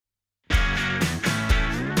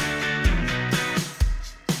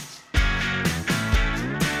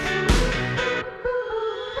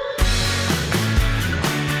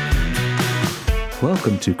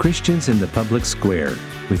Welcome to Christians in the Public Square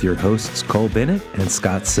with your hosts Cole Bennett and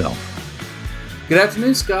Scott Self. Good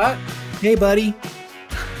afternoon, Scott. Hey, buddy.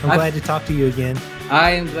 I'm glad to talk to you again. I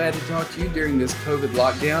am glad to talk to you during this COVID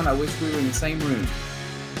lockdown. I wish we were in the same room.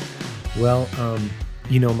 Well,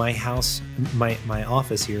 my house, my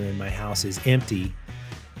office here in my house is empty.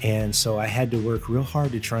 And so I had to work real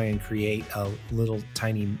hard to try and create a little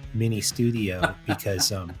tiny mini studio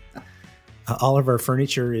because all of our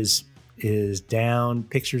furniture is down,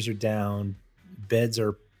 pictures are down, beds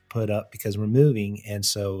are put up because we're moving. And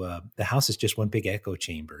so the house is just one big echo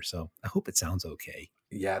chamber. So I hope it sounds okay.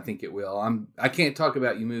 Yeah, I think it will. I can't talk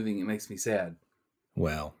about you moving. It makes me sad.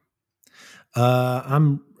 Well,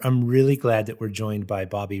 I'm really glad that we're joined by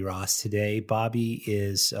Bobby Ross today. Bobby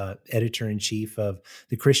is editor-in-chief of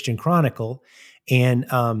the Christian Chronicle. And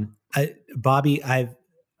Bobby,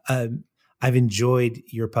 I've enjoyed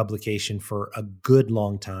your publication for a good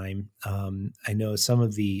long time. I know some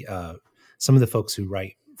of the folks who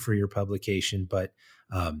write for your publication, but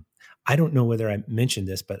I don't know whether I mentioned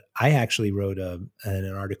this, but I actually wrote an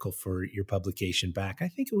article for your publication back. I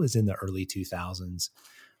think it was in the early 2000s.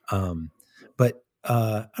 But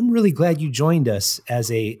I'm really glad you joined us as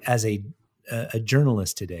a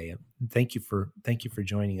journalist today. Thank you for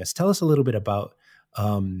joining us. Tell us a little bit about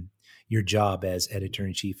your job as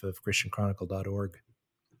editor-in-chief of ChristianChronicle.org.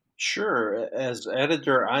 Sure. As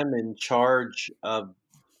editor, I'm in charge of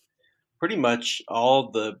pretty much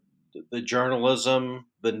all the journalism,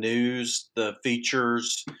 the news, the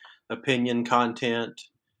features, opinion content.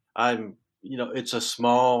 It's a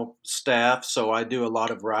small staff, so I do a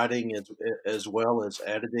lot of writing as well as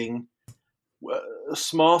editing.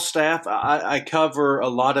 Small staff, I cover a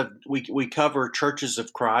lot of, we cover Churches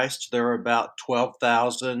of Christ. There are about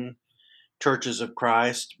 12,000 Churches of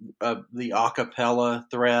Christ, the a cappella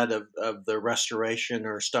thread of the Restoration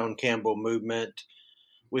or Stone Campbell movement.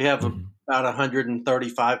 We have about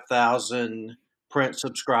 135,000 print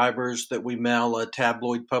subscribers that we mail a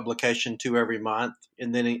tabloid publication to every month.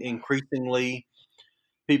 And then increasingly,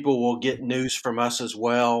 people will get news from us as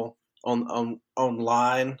well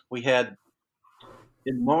online. We had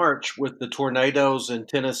in March with the tornadoes in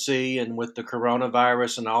Tennessee and with the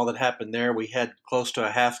coronavirus and all that happened there, we had close to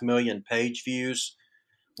 500,000 page views,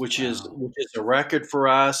 which is a record for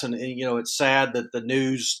us. And it's sad that the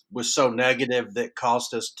news was so negative that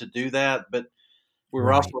caused us to do that. But we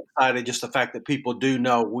were also excited just the fact that people do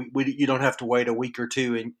know you don't have to wait a week or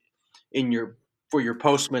two for your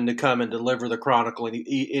postman to come and deliver the Chronicle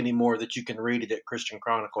anymore, that you can read it at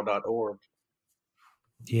ChristianChronicle.org.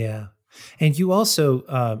 Yeah. And you also,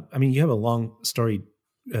 you have a long storied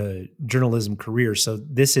journalism career. So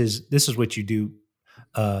this is what you do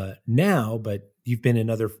now, but you've been in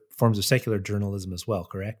other forms of secular journalism as well,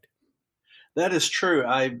 correct? That is true.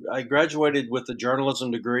 I graduated with a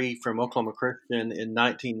journalism degree from Oklahoma Christian in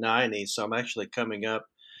 1990, so I'm actually coming up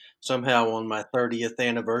somehow on my 30th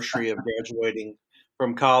anniversary of graduating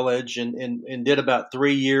from college, and did about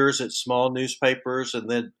 3 years at small newspapers, and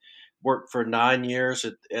then worked for 9 years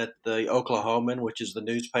at the Oklahoman, which is the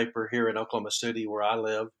newspaper here in Oklahoma City where I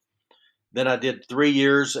live. Then I did 3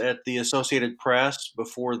 years at the Associated Press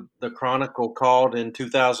before the Chronicle called in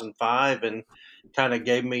 2005 and kind of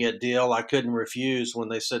gave me a deal I couldn't refuse when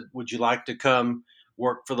they said, "Would you like to come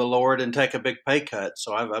work for the Lord and take a big pay cut?"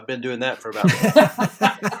 So I've been doing that for about.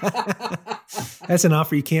 That's an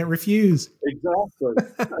offer you can't refuse. Exactly.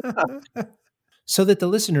 So that the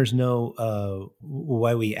listeners know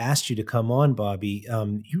why we asked you to come on, Bobby,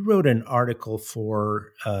 you wrote an article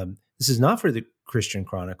for, this is not for the Christian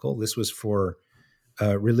Chronicle, this was for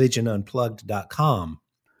religionunplugged.com,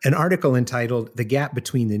 an article entitled "The Gap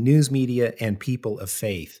Between the News Media and People of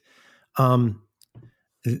Faith."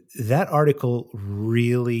 That article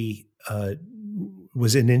really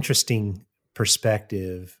was an interesting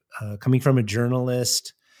perspective, coming from a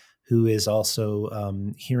journalist who is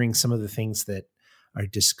also hearing some of the things that are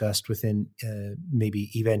discussed within maybe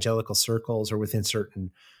evangelical circles or within certain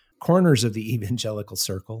corners of the evangelical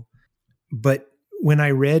circle. But when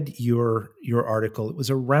I read your article, it was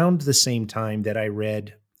around the same time that I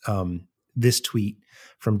read this tweet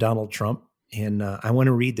from Donald Trump. And I want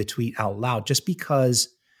to read the tweet out loud just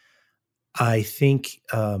because I think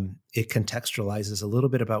it contextualizes a little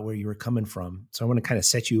bit about where you were coming from. So I want to kind of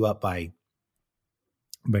set you up by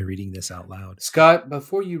reading this out loud. Scott,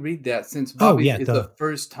 before you read that, since Bobby is the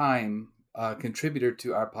first time contributor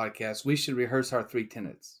to our podcast, we should rehearse our 3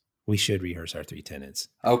 tenets. We should rehearse our 3 tenets.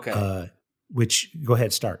 Okay. Go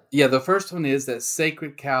ahead, start. Yeah, the first one is that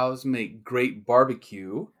sacred cows make great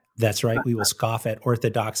barbecue. That's right. We will scoff at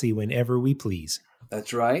orthodoxy whenever we please.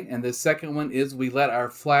 That's right. And the second one is we let our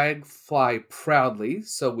flag fly proudly.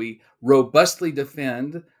 So we robustly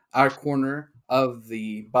defend our corner of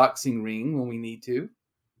the boxing ring when we need to.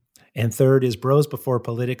 And third is bros before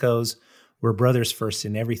politicos. We're brothers first,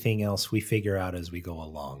 and everything else we figure out as we go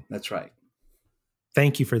along. That's right.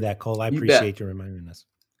 Thank you for that, Cole. I appreciate you reminding us.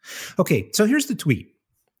 Okay, so here's the tweet.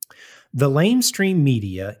 The lamestream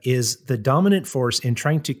media is the dominant force in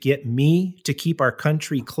trying to get me to keep our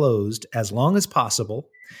country closed as long as possible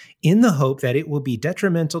in the hope that it will be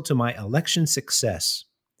detrimental to my election success.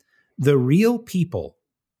 The real people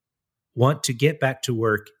want to get back to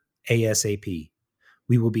work ASAP.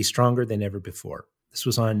 We will be stronger than ever before. This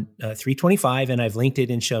was on 325, and I've linked it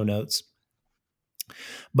in show notes.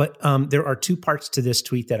 But there are two parts to this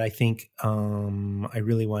tweet that I think I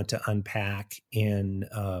really want to unpack and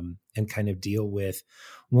kind of deal with.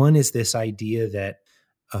 One is this idea that,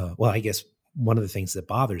 I guess one of the things that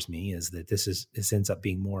bothers me is that this ends up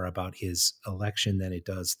being more about his election than it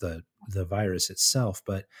does the virus itself.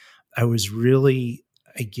 But I was really,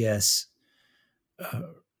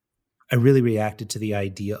 I really reacted to the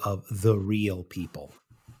idea of the real people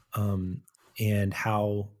and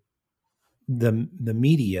how the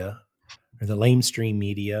media or the lamestream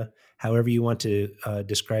media, however you want to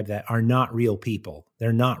describe that, are not real people.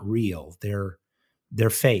 They're not real. They're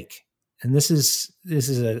fake. And this is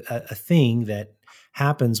a thing that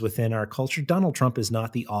happens within our culture. Donald Trump is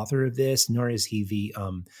not the author of this, nor is he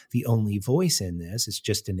the only voice in this. It's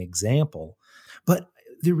just an example. But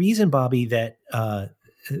the reason, Bobby, that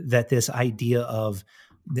this idea of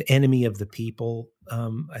the enemy of the people,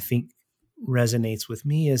 I think resonates with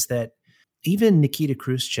me is that even Nikita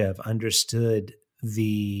Khrushchev understood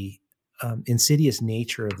the insidious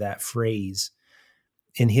nature of that phrase.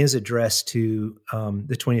 In his address to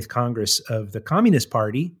the 20th Congress of the Communist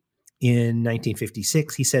Party in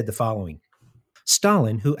 1956, he said the following: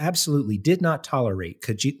 Stalin, who absolutely did not tolerate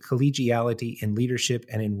collegiality in leadership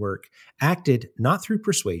and in work, acted not through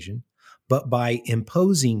persuasion, but by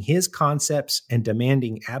imposing his concepts and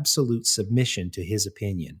demanding absolute submission to his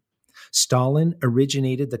opinion. Stalin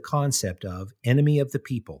originated the concept of enemy of the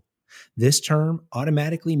people. This term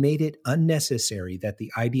automatically made it unnecessary that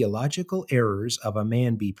the ideological errors of a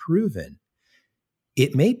man be proven.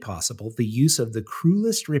 It made possible the use of the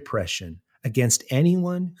cruelest repression against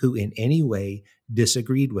anyone who in any way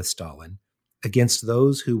disagreed with Stalin, against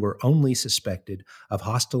those who were only suspected of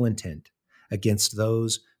hostile intent, against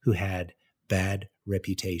those who had bad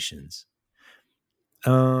reputations.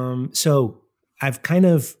 So I've kind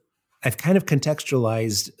of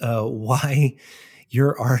contextualized why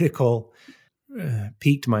your article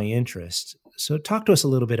piqued my interest. So talk to us a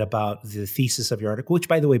little bit about the thesis of your article, which,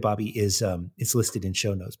 by the way, Bobby, is listed in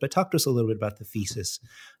show notes. But talk to us a little bit about the thesis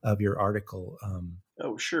of your article.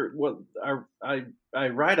 Oh, sure. Well, I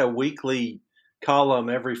write a weekly column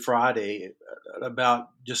every Friday about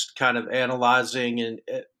just kind of analyzing and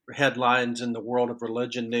headlines in the world of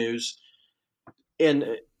religion news.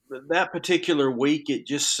 And that particular week, it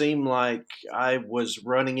just seemed like I was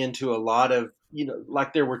running into a lot of,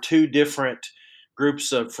 like there were two different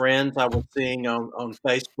groups of friends I was seeing on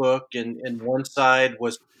Facebook, and one side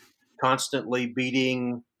was constantly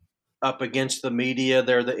beating up against the media.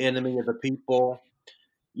 They're the enemy of the people.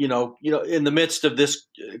 In the midst of this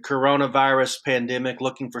coronavirus pandemic,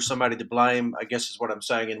 looking for somebody to blame, I guess is what I'm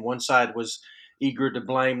saying. And one side was eager to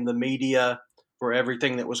blame the media for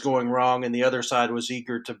everything that was going wrong, and the other side was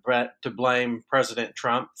eager to blame President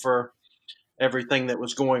Trump for everything that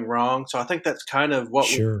was going wrong. So I think that's kind of what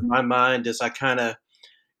was in my mind as I kind of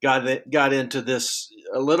got into this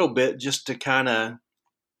a little bit, just to kind of,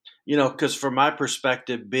 because from my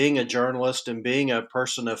perspective, being a journalist and being a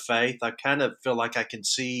person of faith, I kind of feel like I can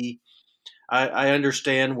see, I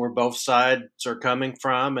understand where both sides are coming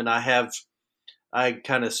from, and I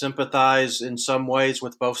kind of sympathize in some ways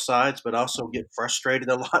with both sides, but also get frustrated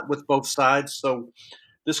a lot with both sides. So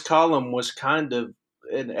this column was kind of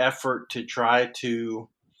an effort to try to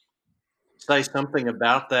say something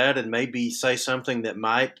about that, and maybe say something that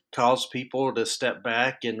might cause people to step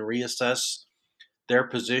back and reassess their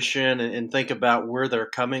position and think about where they're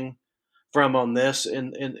coming from on this.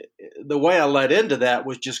 And the way I led into that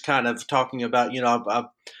was just kind of talking about,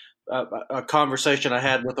 a conversation I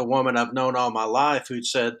had with a woman I've known all my life who'd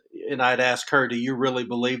said, and I'd asked her, do you really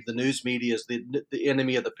believe the news media is the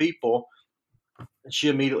enemy of the people? And she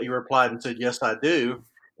immediately replied and said, yes, I do.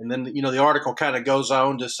 And then, the article kind of goes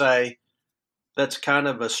on to say, that's kind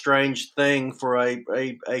of a strange thing for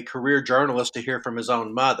a career journalist to hear from his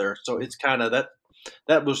own mother. So it's kind of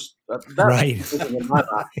that was right. In my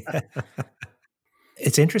mind.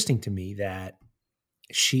 It's interesting to me that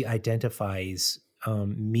she identifies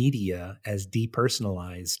media as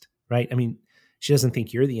depersonalized, right? I mean, she doesn't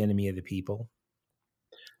think you're the enemy of the people.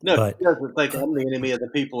 No, But she doesn't think I'm the enemy of the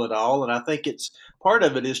people at all. And I think it's part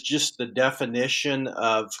of it is just the definition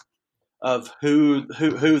of who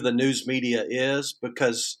the news media is,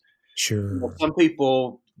 because sure, some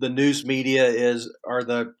people, the news media are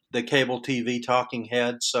the cable TV talking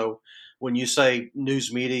heads. So when you say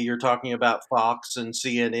news media, you're talking about Fox and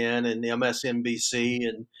CNN and MSNBC,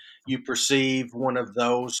 and you perceive one of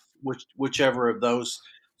those, whichever of those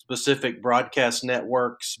specific broadcast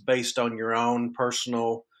networks, based on your own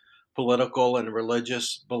personal political and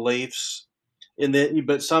religious beliefs. And then,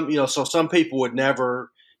 but so some people would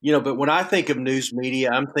never, but when I think of news media,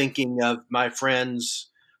 I'm thinking of my friends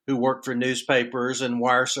who work for newspapers and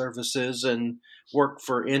wire services and work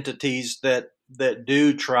for entities that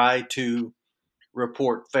do try to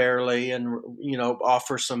report fairly and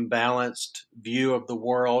offer some balanced view of the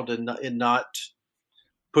world and not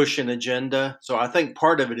push an agenda. So I think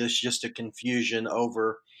part of it is just a confusion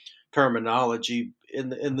over terminology in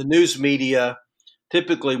the news media.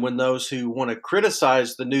 Typically, when those who want to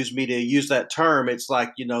criticize the news media use that term, it's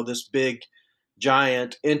like, this big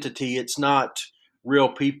giant entity. It's not real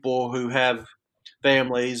people who have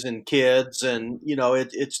families and kids, and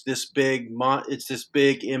it's this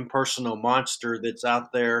big impersonal monster that's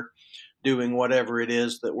out there doing whatever it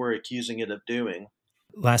is that we're accusing it of doing.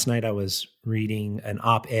 Last night I was reading an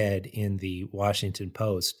op-ed in the Washington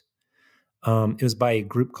Post. It was by a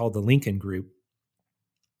group called the Lincoln Group,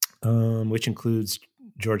 which includes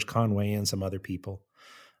George Conway and some other people.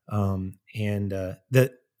 And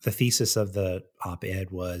the thesis of the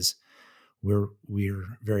op-ed was, we're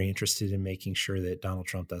very interested in making sure that Donald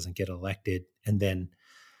Trump doesn't get elected. And then,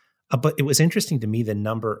 but it was interesting to me the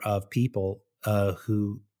number of people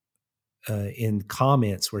who in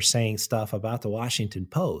comments were saying stuff about the Washington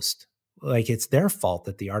Post, like it's their fault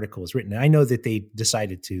that the article was written. I know that they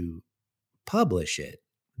decided to publish it,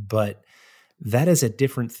 but that is a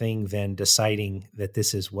different thing than deciding that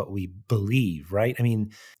this is what we believe, right? I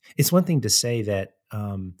mean, it's one thing to say that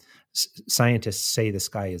scientists say the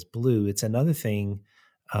sky is blue. It's another thing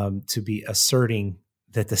to be asserting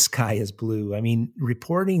that the sky is blue. I mean,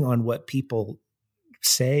 reporting on what people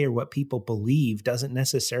say or what people believe doesn't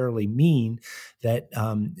necessarily mean that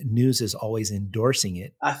news is always endorsing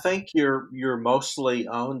it. I think you're mostly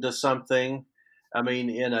on to something. I mean,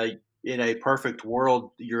 in a perfect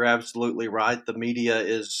world, you're absolutely right. The media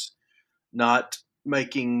is not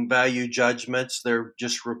making value judgments. They're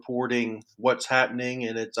just reporting what's happening,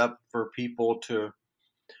 and it's up for people to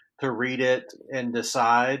read it and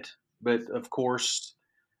decide. But of course,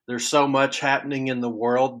 there's so much happening in the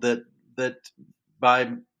world that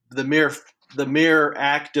by the mere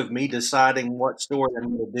act of me deciding what story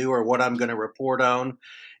I'm going to do or what I'm going to report on,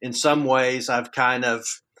 in some ways I've kind of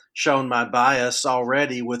shown my bias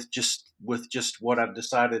already with just what I've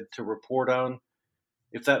decided to report on,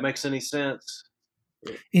 if that makes any sense.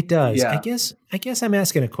 It does. Yeah. I guess I'm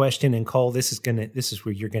asking a question, and Cole, this is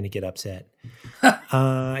where you're going to get upset.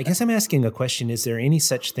 I guess I'm asking a question. Is there any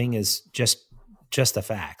such thing as just the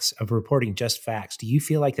facts, of reporting just facts? Do you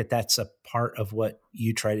feel like that's a part of what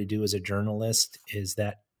you try to do as a journalist? Is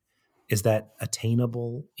that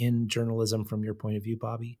attainable in journalism from your point of view,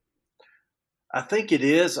 Bobby? I think it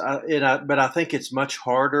is, but I think it's much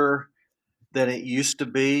harder than it used to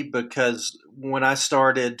be, because when I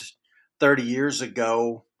started 30 years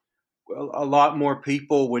ago, a lot more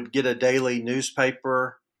people would get a daily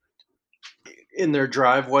newspaper in their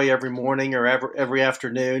driveway every morning or every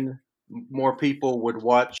afternoon. More people would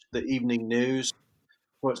watch the evening news.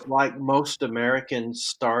 It's like most Americans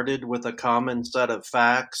started with a common set of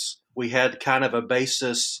facts. We had kind of a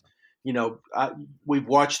basis. We've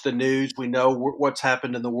watched the news. We know what's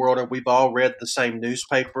happened in the world, and we've all read the same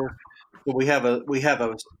newspaper. So we have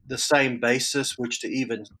the same basis, which to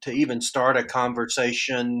even start a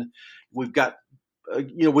conversation, we've got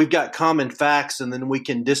common facts, and then we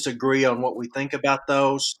can disagree on what we think about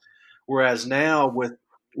those. Whereas now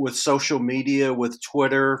with social media, with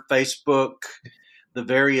Twitter, Facebook, the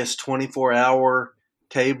various 24-hour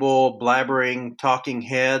cable blabbering talking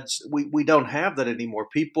heads, we don't have that anymore.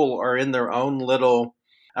 People are in their own little,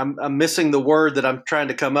 I'm missing the word that I'm trying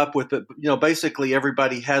to come up with, but basically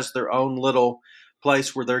everybody has their own little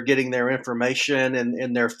place where they're getting their information,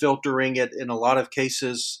 and they're filtering it in a lot of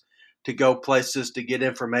cases to go places to get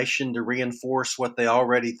information to reinforce what they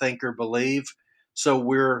already think or believe. So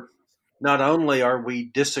we're not only are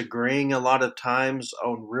we disagreeing a lot of times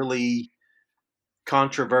on really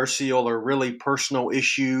controversial or really personal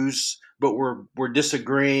issues, but we're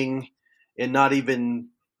disagreeing and not even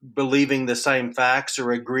believing the same facts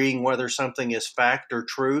or agreeing whether something is fact or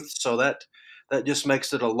truth. So that just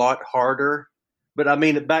makes it a lot harder. But I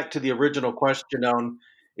mean, back to the original question on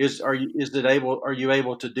are you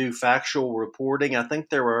able to do factual reporting? I think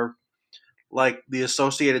there are, like the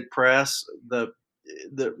Associated Press,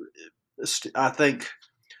 I think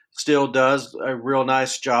still does a real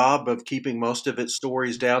nice job of keeping most of its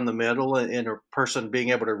stories down the middle, and a person being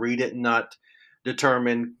able to read it and not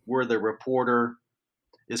determine where the reporter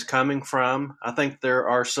is coming from. I think there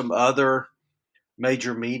are some other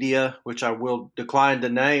major media, which I will decline to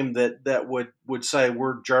name, that would say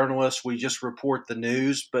we're journalists, we just report the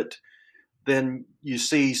news, but then you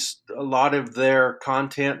see a lot of their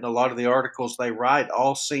content and a lot of the articles they write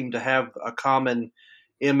all seem to have a common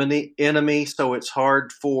enemy, so it's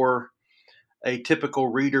hard for a typical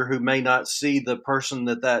reader who may not see the person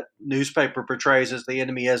that newspaper portrays as the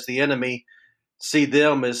enemy, see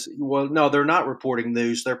them as, well, no, they're not reporting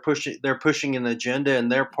news. They're pushing an agenda,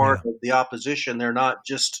 and they're part of the opposition. They're not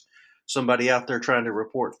just somebody out there trying to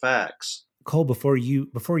report facts. Cole, before you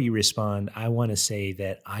respond, I want to say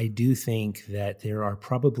that I do think that there are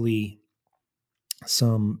probably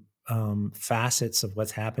some facets of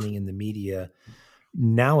what's happening in the media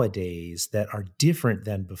nowadays that are different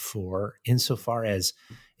than before, insofar as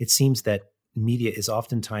it seems that media is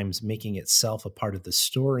oftentimes making itself a part of the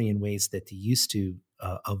story in ways that they used to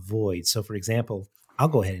avoid. So, for example, I'll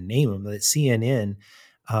go ahead and name them. That CNN,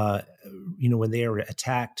 when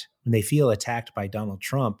they feel attacked by Donald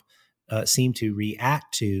Trump, seem to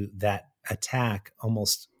react to that attack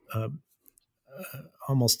almost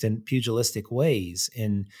in pugilistic ways.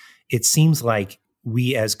 And it seems like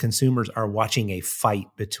we as consumers are watching a fight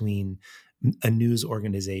between a news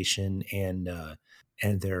organization and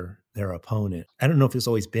their opponent. I don't know if it's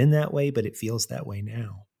always been that way, but it feels that way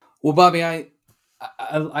now. Well, Bobby,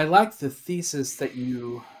 I like the thesis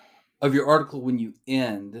of your article when you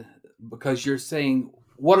end, because you're saying,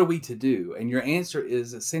 what are we to do? And your answer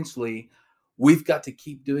is essentially, we've got to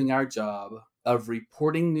keep doing our job of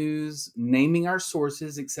reporting news, naming our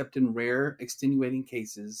sources, except in rare extenuating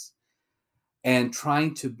cases, and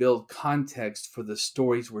trying to build context for the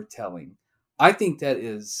stories we're telling. I think that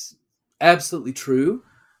is absolutely true.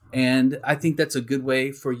 And I think that's a good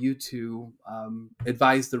way for you to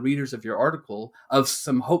advise the readers of your article of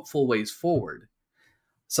some hopeful ways forward.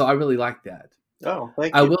 So I really like that. Oh,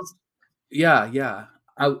 thank you. I will. Yeah.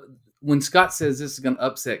 When Scott says this is going to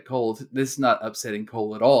upset Cole, this is not upsetting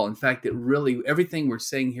Cole at all. In fact, everything we're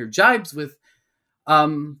saying here jibes with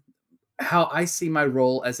how I see my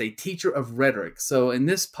role as a teacher of rhetoric. So in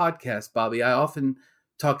this podcast, Bobby, I often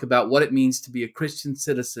talk about what it means to be a Christian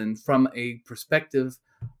citizen from a perspective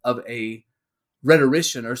of a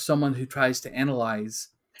rhetorician, or someone who tries to analyze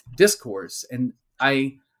discourse. And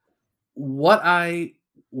what I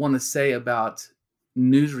want to say about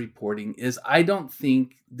news reporting is, I don't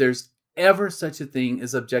think there's ever such a thing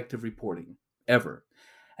as objective reporting, ever.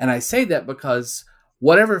 And I say that because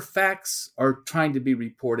whatever facts are trying to be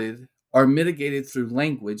reported are mitigated through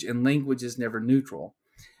language, and language is never neutral.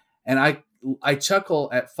 And I chuckle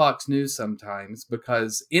at Fox News sometimes,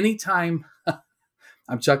 because anytime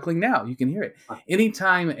I'm chuckling now, you can hear it.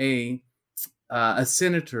 Anytime a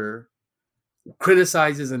senator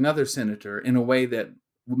criticizes another senator in a way that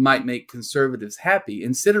might make conservatives happy,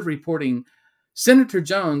 instead of reporting Senator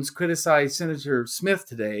Jones criticized Senator Smith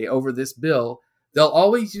today over this bill, they'll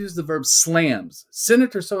always use the verb slams.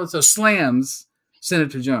 Senator so-and-so slams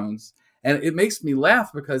Senator Jones. And it makes me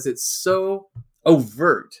laugh because it's so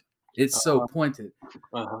overt. It's so pointed.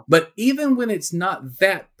 But even when it's not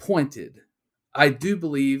that pointed, I do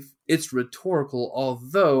believe it's rhetorical,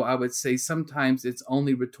 although I would say sometimes it's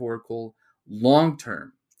only rhetorical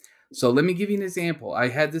long-term. So let me give you an example. I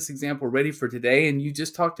had this example ready for today, and you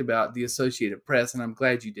just talked about the Associated Press, and I'm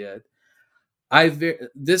glad you did.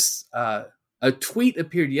 A tweet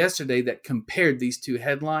appeared yesterday that compared these two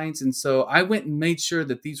headlines, and so I went and made sure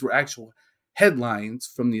that these were actual headlines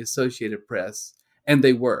from the Associated Press, and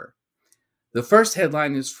they were. The first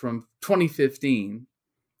headline is from 2015,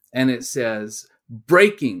 and it says,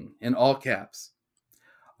 "Breaking," in all caps.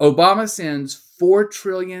 "Obama sends $4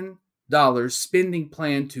 trillion spending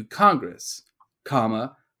plan to Congress,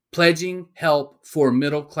 pledging help for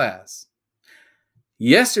middle class."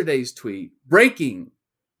 Yesterday's tweet, "Breaking.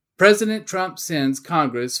 President Trump sends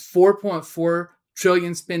Congress $4.4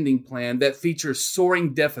 trillion spending plan that features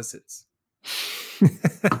soaring deficits."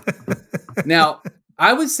 Now,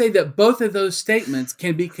 I would say that both of those statements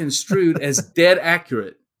can be construed as dead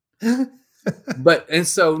accurate. And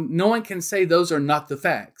so no one can say those are not the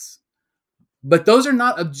facts. But those are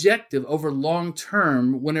not objective over long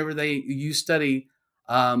term whenever you study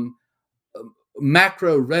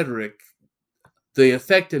macro rhetoric, the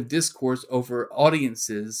effect of discourse over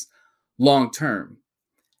audiences long term.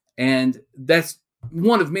 And that's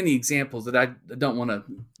one of many examples that I don't want to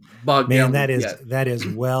bog down Man, with that is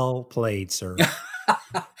well played, sir.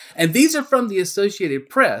 And these are from the Associated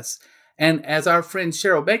Press. And as our friend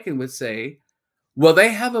Cheryl Bacon would say, well, they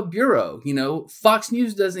have a bureau. You know, Fox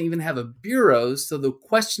News doesn't even have a bureau. So the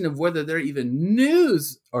question of whether they're even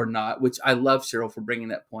news or not, which I love Cheryl for bringing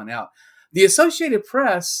that point out. The Associated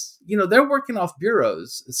Press, you know, they're working off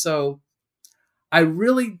bureaus. So I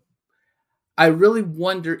really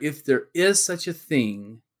wonder if there is such a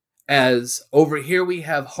thing as over here we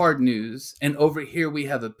have hard news and over here we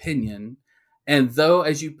have opinion. And though,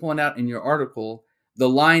 as you point out in your article, the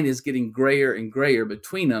line is getting grayer and grayer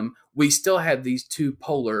between them, we still have these two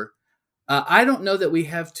polar. I don't know that we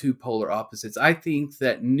have two polar opposites. I think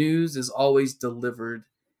that news is always delivered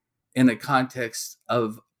in a context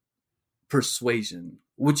of persuasion.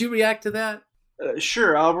 Would you react to that?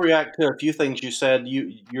 Sure, I'll react to a few things you said.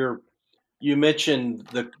 You mentioned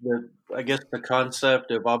I guess the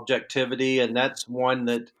concept of objectivity, and that's one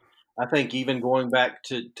that I think even going back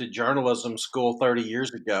to journalism school 30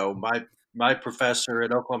 years ago, my professor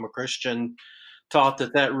at Oklahoma Christian taught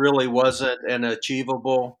that really wasn't an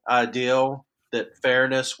achievable ideal, that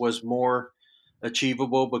fairness was more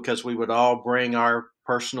achievable because we would all bring our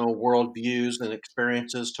personal worldviews and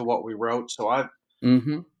experiences to what we wrote. So I've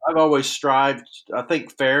always strived. I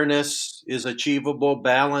think fairness is achievable.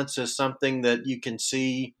 Balance is something that you can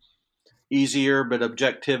see easier, but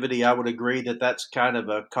objectivity, I would agree that that's kind of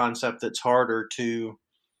a concept that's harder to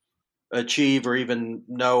achieve or even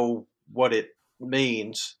know what it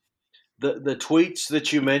means. The tweets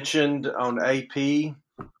that you mentioned on AP,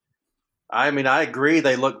 I mean, I agree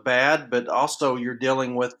they look bad, but also you're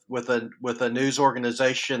dealing with a news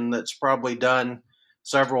organization that's probably done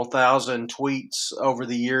several thousand tweets over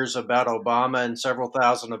the years about Obama and several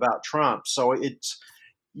thousand about Trump. So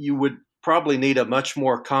you would probably need a much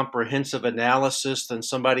more comprehensive analysis than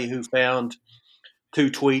somebody who found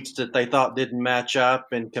two tweets that they thought didn't match up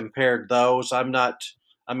and compared those.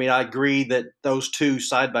 I agree that those two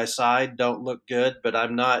side by side don't look good, but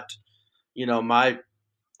I'm not,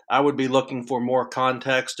 I would be looking for more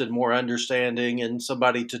context and more understanding and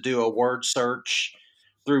somebody to do a word search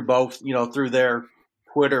through both, through their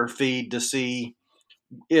Twitter feed to see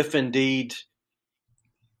if indeed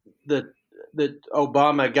that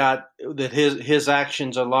Obama got that his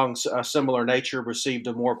actions along a similar nature received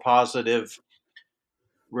a more positive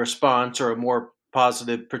response or a more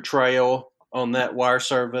positive portrayal on that wire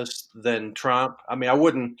service than Trump. I mean, I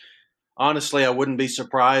wouldn't be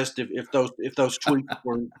surprised if those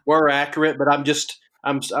tweets were accurate, but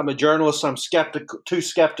I'm a journalist. I'm too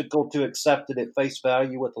skeptical to accept it at face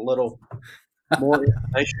value with a little more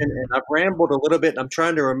information. And I've rambled a little bit. And I'm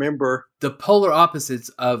trying to remember the polar opposites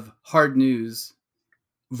of hard news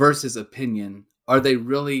versus opinion. Are they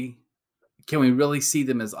really? Can we really see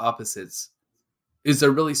them as opposites? Is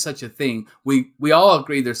there really such a thing? We all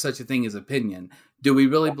agree there's such a thing as opinion. Do we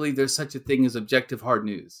really believe there's such a thing as objective hard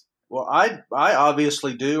news? Well, I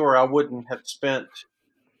obviously do, or I wouldn't have spent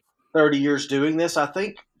 30 years doing this. I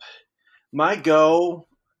think my goal,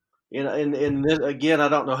 in this, again, I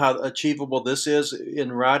don't know how achievable this is,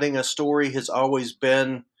 in writing a story has always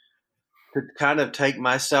been to kind of take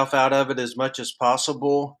myself out of it as much as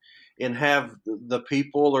possible and have the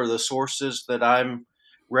people or the sources that I'm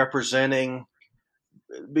representing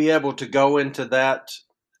be able to go into that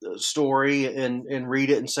story and read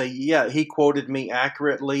it and say, yeah, he quoted me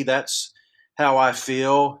accurately. That's how I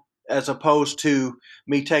feel, as opposed to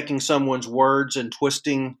me taking someone's words and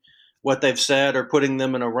twisting what they've said or putting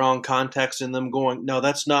them in a wrong context and them going, no,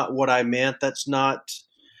 that's not what I meant. That's not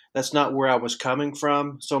where I was coming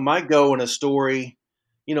from. So my goal in a story,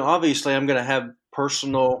 obviously I'm going to have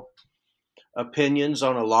personal opinions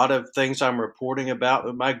on a lot of things I'm reporting about,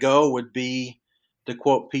 but my goal would be to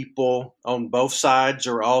quote people on both sides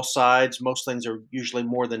or all sides. Most things are usually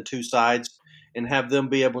more than two sides, and have them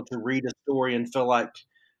be able to read a story and feel like,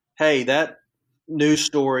 hey, that news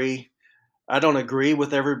story, I don't agree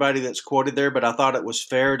with everybody that's quoted there, but I thought it was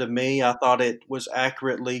fair to me. I thought it was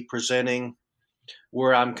accurately presenting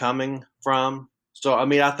where I'm coming from. So, I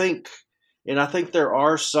mean, I think there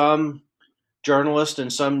are some journalists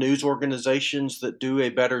and some news organizations that do a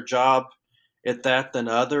better job at that than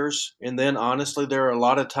others. And then honestly, there are a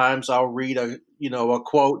lot of times I'll read a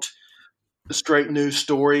quote, a straight news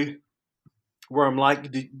story where I'm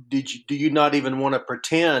like, do you not even want to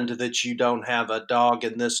pretend that you don't have a dog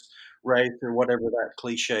in this race or whatever that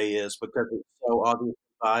cliche is, because it's so obviously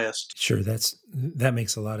biased. Sure, that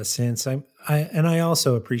makes a lot of sense. I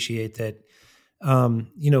also appreciate that.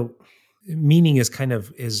 Meaning is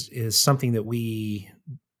something that we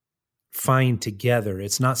find together.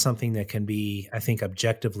 It's not something that can be, I think,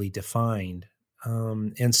 objectively defined.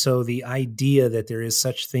 And so the idea that there is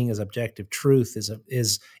such thing as objective truth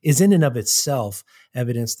is in and of itself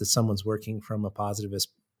evidence that someone's working from a positivist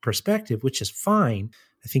perspective, which is fine.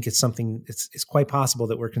 I think it's something, it's quite possible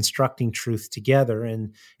that we're constructing truth together,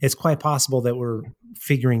 and it's quite possible that we're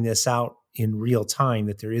figuring this out in real time,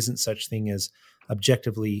 that there isn't such thing as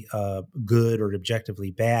objectively good or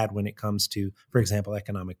objectively bad when it comes to, for example,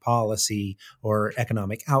 economic policy or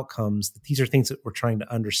economic outcomes. That these are things that we're trying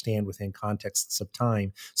to understand within contexts of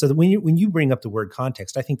time. So that when you bring up the word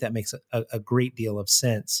context, I think that makes a great deal of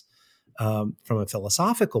sense from a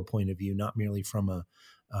philosophical point of view, not merely from a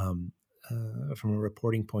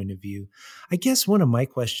reporting point of view. I guess one of my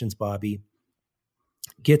questions, Bobby,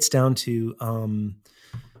 gets down to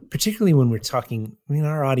particularly when we're talking,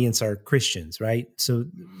 our audience are Christians, right? So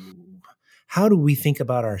how do we think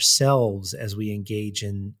about ourselves as we engage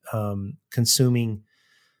in consuming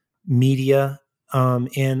media?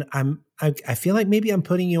 And I feel like maybe I'm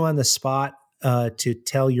putting you on the spot to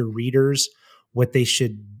tell your readers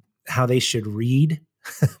how they should read.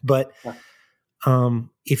 But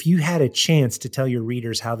if you had a chance to tell your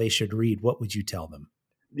readers how they should read, what would you tell them?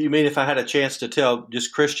 You mean if I had a chance to tell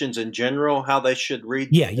just Christians in general how they should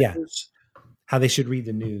read the news? Yeah. How they should read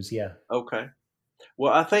the news, yeah. Okay.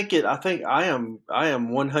 Well, I think I am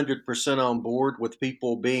 100% on board with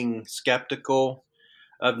people being skeptical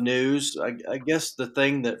of news. I guess the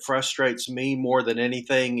thing that frustrates me more than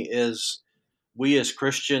anything is we as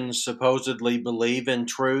Christians supposedly believe in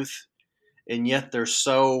truth, and yet we're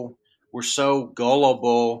so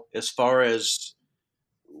gullible as far as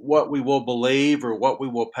what we will believe or what we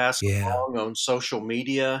will pass along on social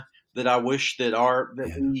media, that I wish that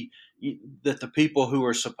the people who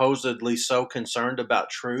are supposedly so concerned about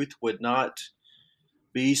truth would not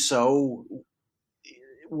be so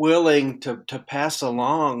willing to pass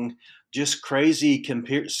along just crazy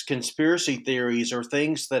conspiracy theories or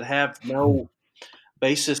things that have no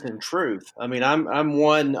basis in truth. I mean, I'm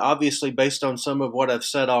one, obviously, based on some of what I've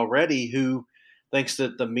said already, who thinks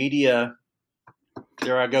that the media,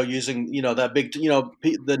 there I go using, that big,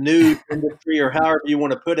 the news industry or however you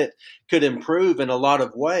want to put it, could improve in a lot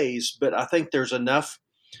of ways. But I think there's enough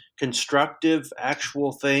constructive,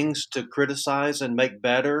 actual things to criticize and make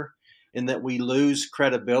better, and that we lose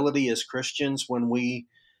credibility as Christians when we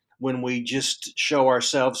just show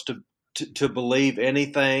ourselves to believe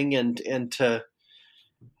anything and to.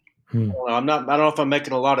 I don't know if I'm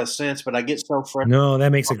making a lot of sense, but I get so frustrated. No,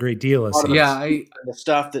 that makes a great deal of sense. The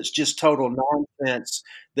stuff that's just total nonsense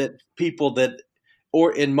that people that,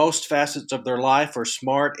 or in most facets of their life, are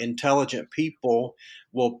smart, intelligent people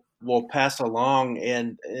will pass along.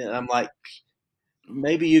 And I'm like,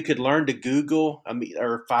 maybe you could learn to Google,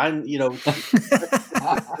 or find,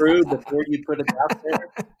 through before you put it out there.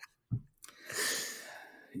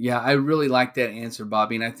 Yeah, I really like that answer,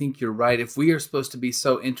 Bobby. And I think you're right. If we are supposed to be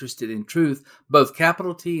so interested in truth, both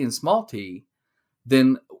capital T and small t,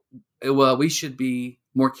 then, well, we should be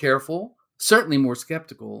more careful, certainly more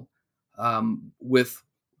skeptical with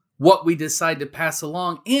what we decide to pass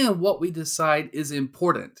along and what we decide is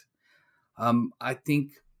important. I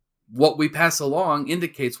think what we pass along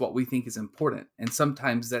indicates what we think is important. And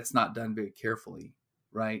sometimes that's not done very carefully,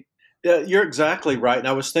 right? Yeah, you're exactly right. And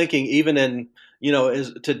I was thinking, even in,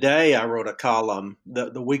 today I wrote a column,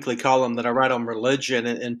 the weekly column that I write on religion,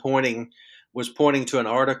 and pointing to an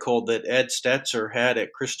article that Ed Stetzer had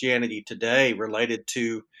at Christianity Today related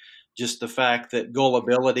to just the fact that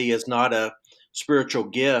gullibility is not a spiritual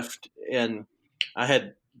gift. And I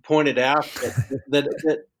had pointed out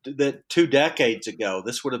that 2 decades ago,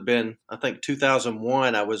 this would have been, I think,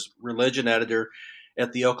 2001, I was religion editor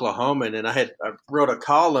at the Oklahoman, and I wrote a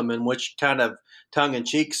column in which, kind of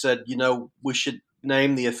tongue-in-cheek, said, we should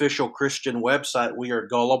name the official Christian website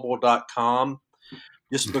wearegullible.com,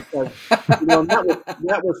 just because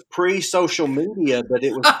that was pre-social media, but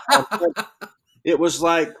it was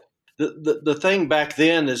like the thing back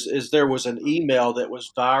then is there was an email that was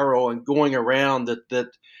viral and going around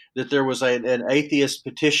that there was an atheist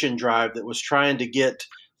petition drive that was trying to get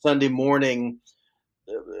Sunday morning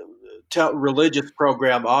religious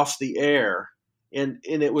program off the air, and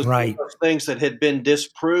it was right. One of those things that had been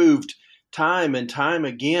disproved time and time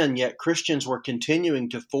again, yet Christians were continuing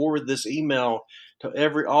to forward this email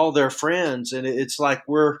to all their friends, and it's like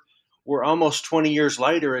we're almost 20 years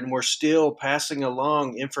later and we're still passing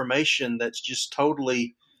along information that's just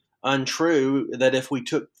totally untrue, that if we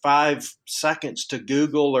took 5 seconds to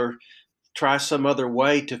Google or try some other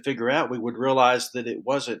way to figure out, we would realize that it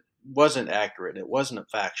wasn't accurate. It wasn't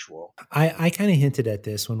factual. I kind of hinted at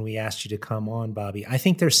this when we asked you to come on, Bobby. I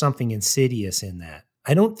think there's something insidious in that.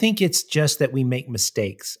 I don't think it's just that we make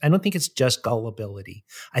mistakes. I don't think it's just gullibility.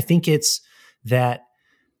 I think it's that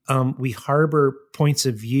we harbor points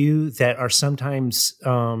of view that are sometimes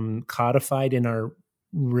codified in our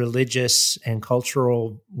religious and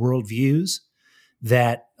cultural worldviews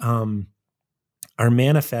that are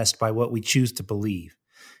manifest by what we choose to believe.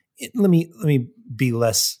 Let me be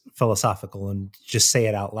less philosophical and just say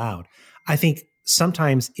it out loud. I think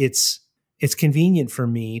sometimes it's convenient for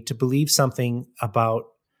me to believe something about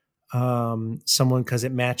someone because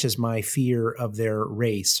it matches my fear of their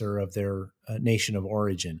race or of their nation of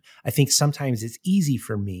origin. I think sometimes it's easy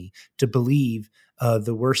for me to believe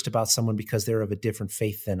the worst about someone because they're of a different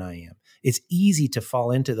faith than I am. It's easy to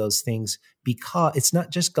fall into those things because it's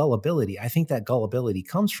not just gullibility. I think that gullibility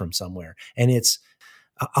comes from somewhere, and it's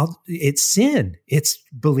sin. It's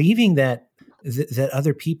believing that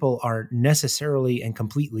other people are necessarily and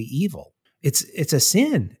completely evil. It's a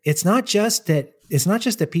sin. It's not just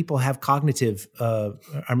that people have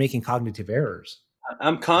are making cognitive errors.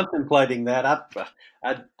 I'm contemplating that.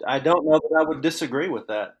 I don't know that I would disagree with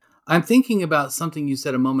that. I'm thinking about something you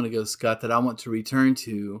said a moment ago, Scott, that I want to return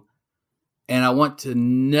to, and I want to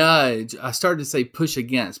nudge. I started to say push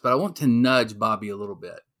against, but I want to nudge Bobby a little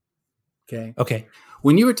bit. Okay.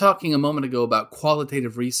 When you were talking a moment ago about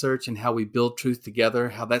qualitative research and how we build truth together,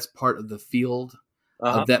 how that's part of the field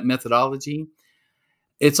of that methodology,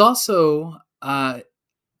 it's also, I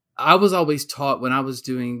was always taught when I was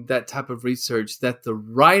doing that type of research that the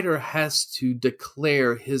writer has to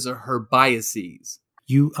declare his or her biases.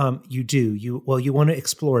 You do. You want to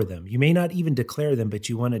explore them. You may not even declare them, but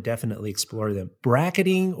you want to definitely explore them.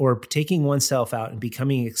 Bracketing or taking oneself out and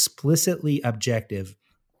becoming explicitly objective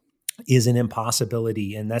is an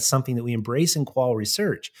impossibility. And that's something that we embrace in qual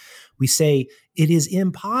research. We say it is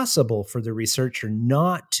impossible for the researcher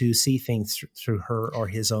not to see things through her or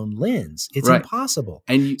his own lens. It's impossible.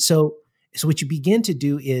 And so what you begin to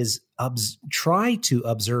do is try to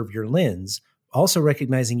observe your lens, also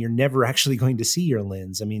recognizing you're never actually going to see your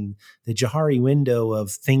lens. I mean, the Johari window of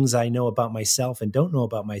things I know about myself and don't know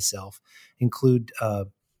about myself include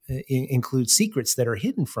secrets that are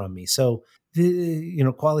hidden from me. So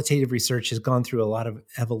qualitative research has gone through a lot of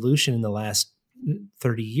evolution in the last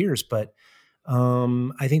 30 years, but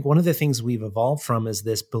I think one of the things we've evolved from is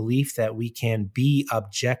this belief that we can be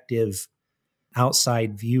objective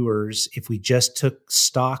outside viewers if we just took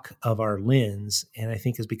stock of our lens. And I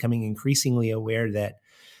think is becoming increasingly aware that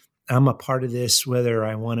I'm a part of this, whether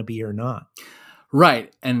I want to be or not.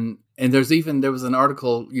 Right. And there was an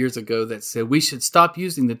article years ago that said we should stop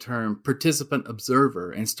using the term participant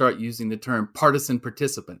observer and start using the term partisan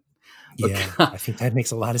participant. Yeah, I think that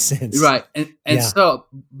makes a lot of sense. Right. And so,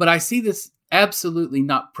 but I see this absolutely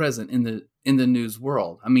not present in the news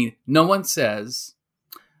world. I mean, no one says,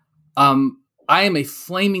 I am a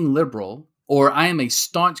flaming liberal or I am a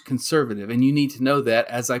staunch conservative, and you need to know that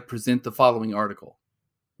as I present the following article.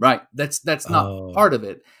 Right. That's not part of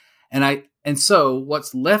it. And so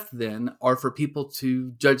what's left then are for people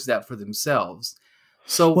to judge that for themselves.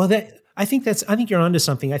 So, I think you're onto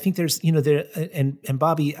something. I think there's, and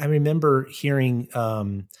Bobby, I remember hearing,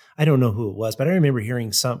 I don't know who it was, but I remember hearing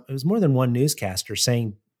it was more than one newscaster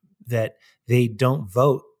saying that they don't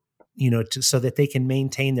vote, so that they can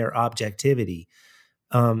maintain their objectivity,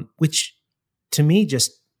 which to me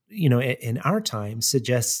just, in our time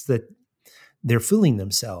suggests that they're fooling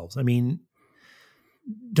themselves. I mean,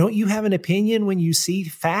 don't you have an opinion when you see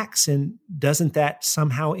facts, and doesn't that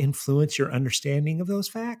somehow influence your understanding of those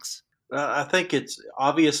facts? I think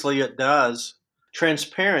obviously it does.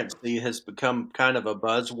 Transparency has become kind of a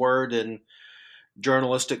buzzword in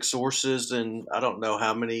journalistic sources, and I don't know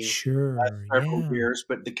how many several years,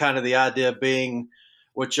 but the idea being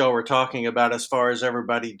what y'all were talking about as far as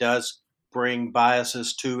everybody does bring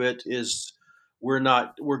biases to it is we're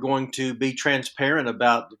going to be transparent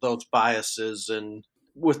about those biases, and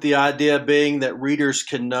with the idea being that readers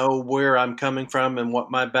can know where I'm coming from and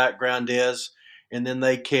what my background is, and then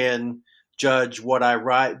they can judge what I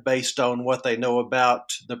write based on what they know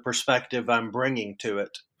about the perspective I'm bringing to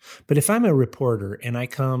it. But if I'm a reporter and I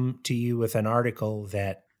come to you with an article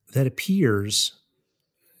that appears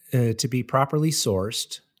to be properly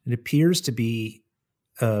sourced, it appears to be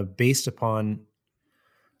based upon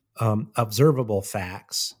observable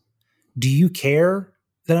facts, do you care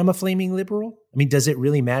that I'm a flaming liberal? I mean, does it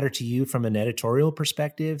really matter to you from an editorial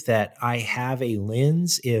perspective that I have a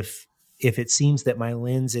lens if if it seems that my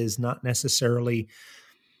lens is not necessarily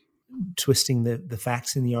twisting the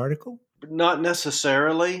facts in the article? Not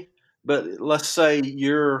necessarily, but let's say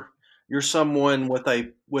you're someone with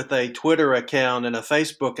a Twitter account and a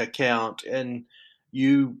Facebook account, and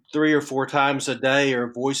you 3 or 4 times a day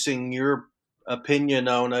are voicing your opinion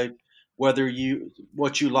on what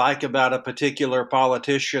you like about a particular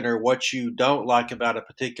politician or what you don't like about a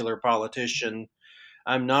particular politician.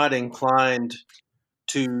 I'm not inclined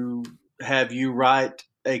to have you write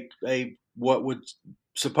a what would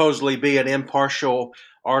supposedly be an impartial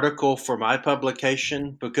article for my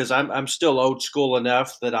publication, because I'm still old school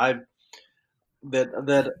enough that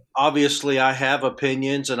that obviously I have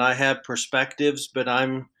opinions and I have perspectives, but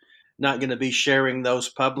I'm not going to be sharing those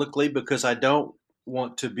publicly because I don't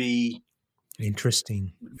want to be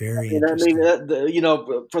Interesting. Very I interesting.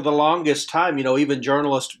 mean, for the longest time, even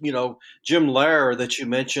journalists, Jim Lehrer that you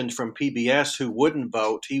mentioned from PBS, who wouldn't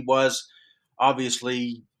vote, he was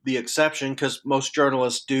obviously the exception because most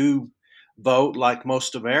journalists do vote like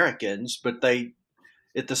most Americans, but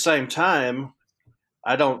at the same time,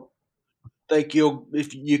 I don't think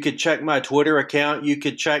if you could check my Twitter account, you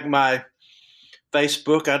could check my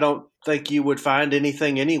Facebook. I don't think you would find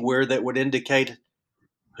anything anywhere that would indicate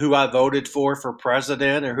who I voted for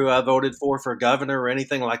president or who I voted for governor or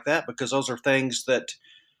anything like that, because those are things that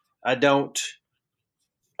I don't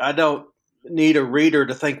need a reader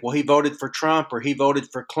to think, well, he voted for Trump or he voted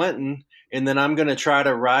for Clinton, and then I'm going to try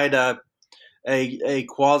to write a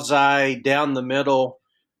quasi down the middle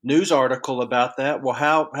news article about that. Well,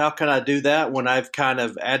 how can I do that when I've kind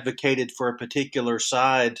of advocated for a particular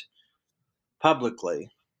side publicly?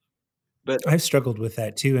 But I've struggled with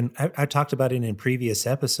that too. And I talked about it in a previous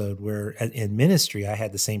episode where in ministry, I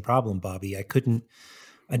had the same problem, Bobby. I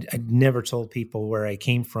never told people where I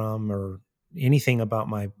came from or anything about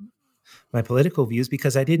my political views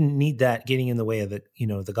because I didn't need that getting in the way of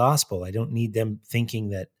the gospel. I don't need them thinking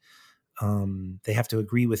that they have to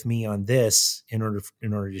agree with me on this in order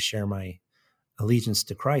to share my allegiance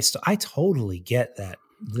to Christ. So I totally get that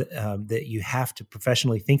you have to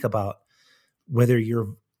professionally think about whether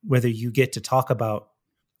you get to talk about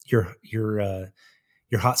your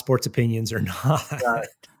hot sports opinions or not.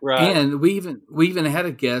 Right. And we even had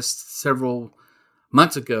a guest several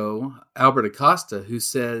months ago, Albert Acosta, who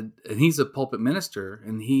said, and he's a pulpit minister,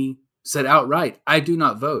 and he said outright, "I do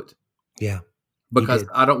not vote." Yeah. Because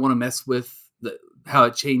I don't want to mess with how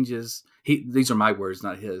it changes. These are my words,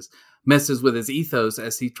 not his. Messes with his ethos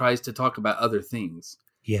as he tries to talk about other things.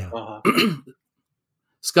 Yeah.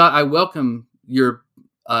 Scott, I welcome your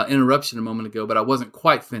interruption a moment ago, but I wasn't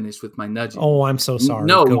quite finished with my nudging. Oh, I'm so sorry.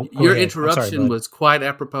 No, your interruption was quite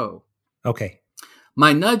apropos. Okay.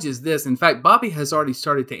 My nudge is this. In fact, Bobby has already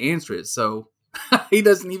started to answer it, so he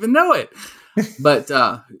doesn't even know it. But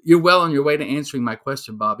you're well on your way to answering my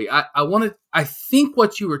question, Bobby. I think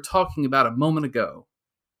what you were talking about a moment ago,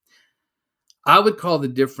 I would call the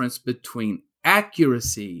difference between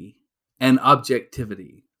accuracy and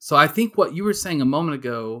objectivity. So I think what you were saying a moment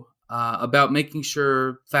ago about making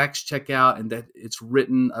sure facts check out and that it's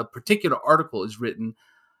written, a particular article is written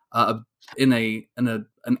in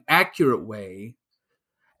an accurate way.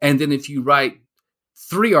 And then if you write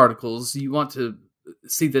 3 articles, you want to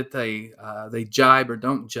see that they jibe or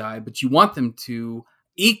don't jibe, but you want them to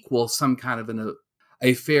equal some kind of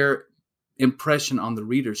a fair impression on the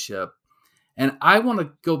readership. And I want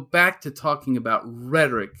to go back to talking about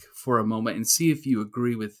rhetoric for a moment and see if you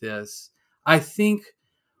agree with this. I think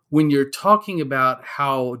when you're talking about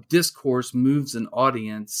how discourse moves an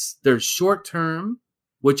audience, there's short term,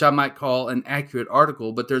 which I might call an accurate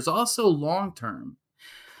article, but there's also long term.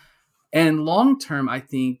 And long term, I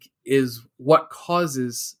think, is what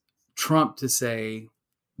causes Trump to say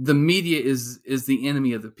the media is the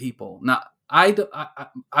enemy of the people. Now, I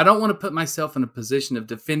don't want to put myself in a position of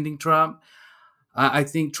defending Trump. I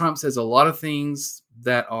think Trump says a lot of things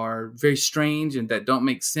that are very strange and that don't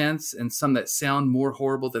make sense, and some that sound more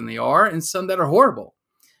horrible than they are, and some that are horrible.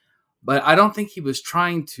 But I don't think he was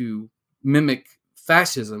trying to mimic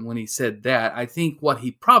fascism when he said that. I think what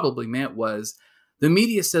he probably meant was the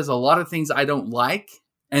media says a lot of things I don't like,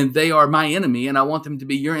 and they are my enemy, and I want them to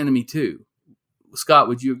be your enemy too. Scott,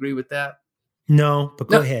 would you agree with that? No, but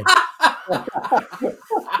go ahead.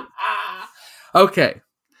 Okay.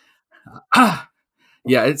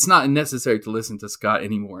 Yeah, it's not necessary to listen to Scott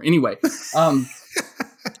anymore. Anyway,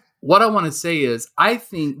 what I want to say is I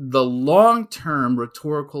think the long-term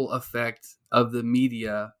rhetorical effect of the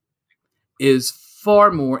media is far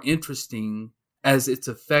more interesting as its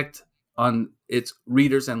effect on its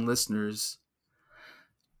readers and listeners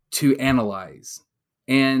to analyze.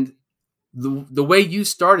 And the way you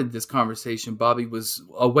started this conversation, Bobby, was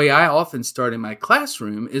a way I often start in my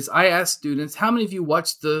classroom. Is I ask students, how many of you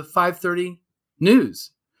watch the 5:30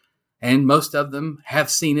 news? And most of them have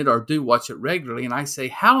seen it or do watch it regularly. And I say,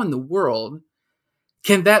 how in the world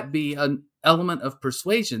can that be an element of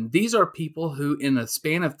persuasion? These are people who, in a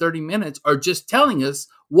span of 30 minutes, are just telling us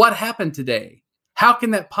what happened today. How can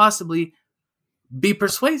that possibly be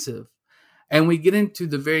persuasive? And we get into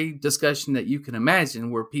the very discussion that you can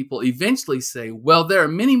imagine, where people eventually say, well, there are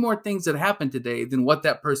many more things that happened today than what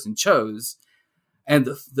that person chose. And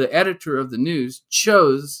the editor of the news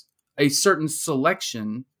chose a certain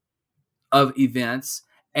selection of events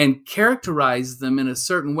and characterized them in a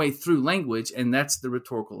certain way through language, and that's the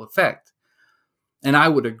rhetorical effect. And I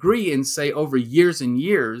would agree and say over years and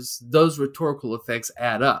years, those rhetorical effects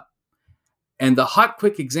add up. And the hot,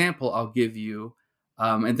 quick example I'll give you,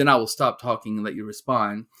 and then I will stop talking and let you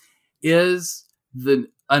respond, is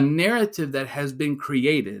a narrative that has been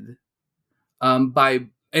created and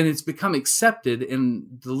it's become accepted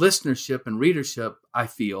in the listenership and readership, I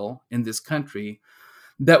feel, in this country,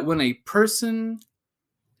 that when a person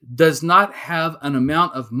does not have an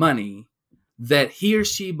amount of money that he or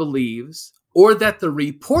she believes, or that the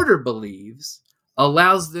reporter believes,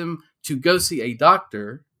 allows them to go see a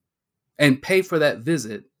doctor and pay for that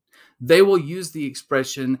visit, they will use the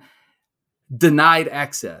expression denied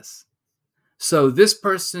access. So this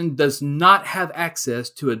person does not have access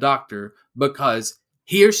to a doctor because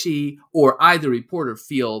he or she or either reporter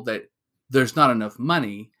feel that there's not enough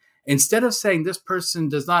money. Instead of saying this person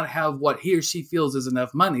does not have what he or she feels is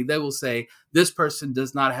enough money, they will say this person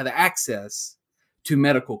does not have access to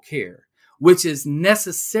medical care, which is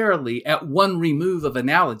necessarily at one remove of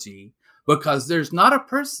analogy, because there's not a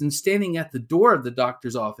person standing at the door of the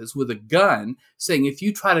doctor's office with a gun saying, if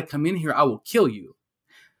you try to come in here, I will kill you.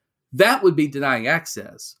 That would be denying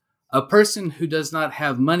access. A person who does not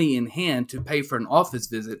have money in hand to pay for an office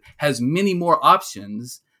visit has many more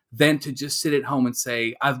options than to just sit at home and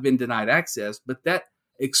say, I've been denied access. But that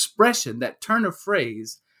expression, that turn of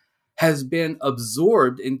phrase, has been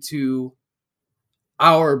absorbed into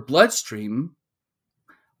our bloodstream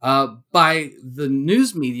by the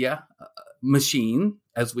news media machine,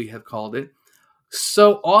 as we have called it,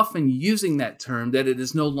 so often using that term that it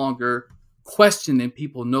is no longer questioned and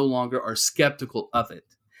people no longer are skeptical of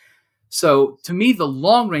it. So to me, the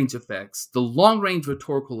long-range effects, the long-range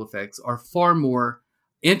rhetorical effects are far more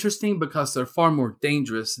interesting because they're far more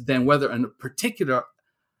dangerous than whether a particular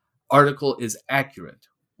article is accurate.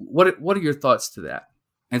 What are your thoughts to that?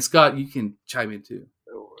 And Scott, you can chime in too.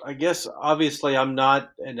 I guess obviously I'm not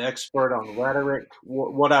an expert on rhetoric.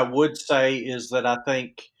 What I would say is that I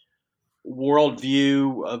think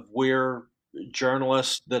worldview of where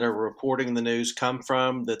journalists that are reporting the news come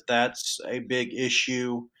from, that's a big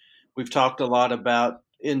issue. We've talked a lot about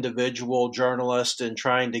individual journalists and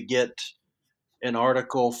trying to get an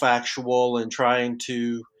article factual and trying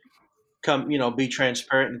to be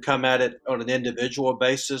transparent and come at it on an individual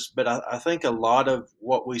basis. But I think a lot of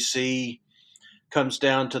what we see comes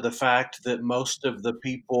down to the fact that most of the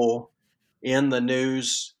people in the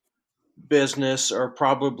news business are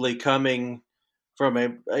probably coming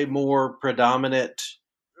from a more predominant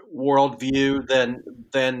worldview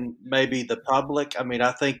than maybe the public. I mean,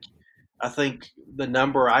 I think the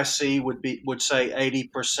number I see would say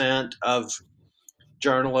 80% of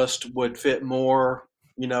journalists would fit more,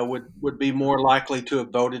 would be more likely to have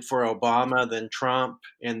voted for Obama than Trump,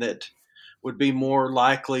 and that would be more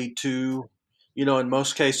likely to, in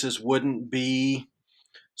most cases wouldn't be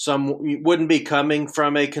coming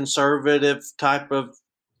from a conservative type of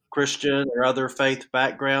Christian or other faith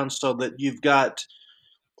background, so that you've got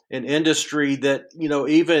an industry that,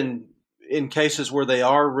 even in cases where they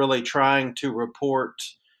are really trying to report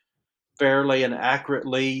fairly and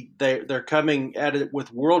accurately, they're coming at it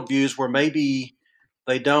with worldviews where maybe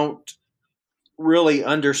they don't really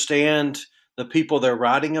understand the people they're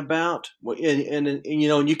writing about. And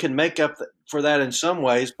you can make up for that in some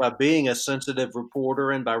ways by being a sensitive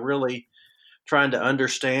reporter and by really trying to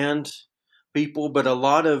understand people. But a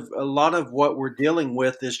lot of what we're dealing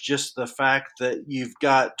with is just the fact that you've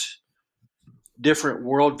got different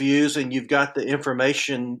worldviews and you've got the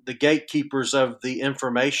information, the gatekeepers of the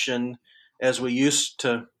information, as we used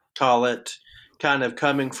to call it, kind of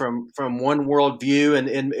coming from one worldview,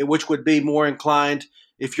 and which would be more inclined,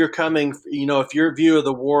 if you're coming, if your view of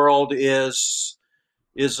the world is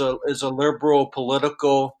a liberal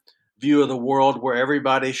political view of the world where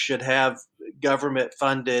everybody should have government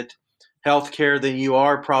funded healthcare, then you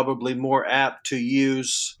are probably more apt to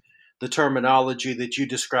use the terminology that you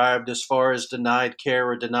described as far as denied care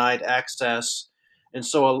or denied access And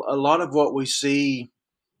so a lot of what we see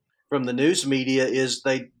from the news media is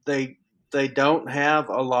they don't have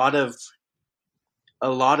a lot of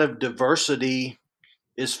diversity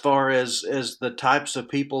as far as the types of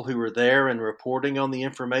people who are there and reporting on the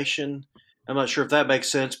information. I'm not sure if that makes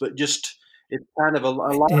sense, but just it's kind of a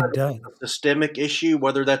lot It of does. a systemic issue,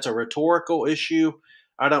 whether that's a rhetorical issue,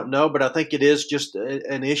 I don't know, but I think it is just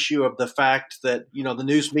an issue of the fact that, the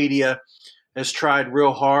news media has tried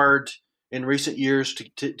real hard in recent years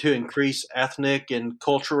to increase ethnic and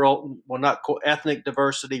cultural, well, not ethnic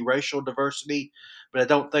diversity, racial diversity, but I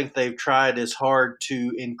don't think they've tried as hard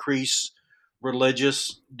to increase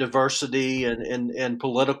religious diversity and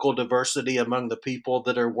political diversity among the people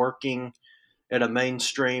that are working at a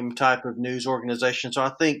mainstream type of news organization. So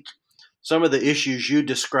I think some of the issues you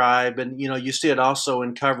describe, and you see it also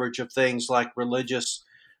in coverage of things like religious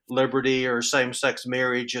liberty or same-sex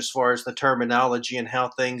marriage, as far as the terminology and how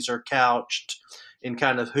things are couched and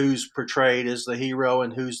kind of who's portrayed as the hero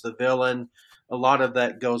and who's the villain. A lot of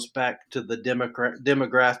that goes back to the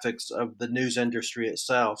demographics of the news industry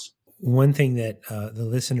itself. One thing that the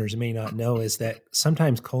listeners may not know is that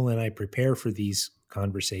sometimes Cole and I prepare for these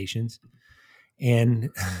conversations, and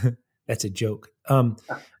that's a joke.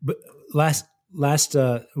 But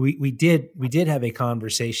we did have a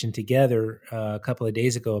conversation together a couple of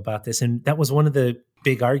days ago about this, and that was one of the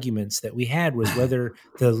big arguments that we had, was whether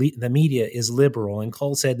the media is liberal. And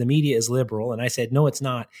Cole said the media is liberal, and I said no, it's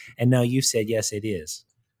not. And now you said yes, it is.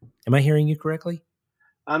 Am I hearing you correctly?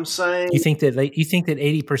 I'm saying you think that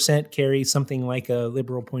 80% carry something like a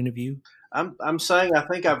liberal point of view. I'm saying I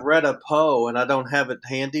think I've read a poll, and I don't have it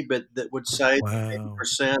handy, but that would say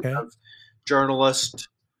 80% of journalists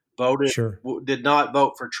did not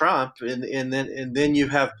vote for Trump, and then you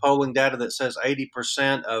have polling data that says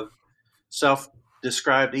 80% of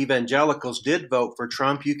self-described evangelicals did vote for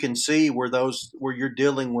Trump. You can see where you're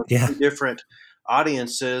dealing with two different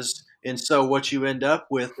audiences, and so what you end up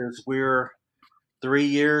with is we're 3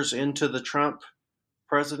 years into the Trump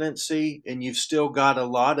presidency, and you've still got a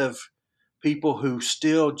lot of people who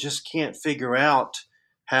still just can't figure out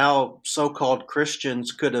how so-called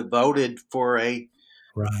Christians could have voted for a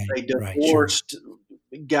divorced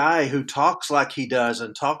guy who talks like he does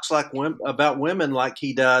and talks about women like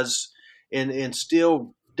he does, and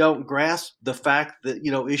still don't grasp the fact that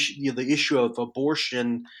the issue of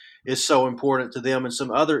abortion is so important to them, and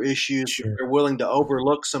some other issues. They're willing to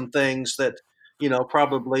overlook some things that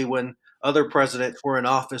probably when other presidents were in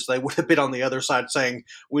office, they would have been on the other side saying,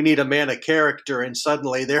 we need a man of character. And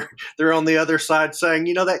suddenly they're on the other side saying,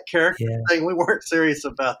 that character thing, we weren't serious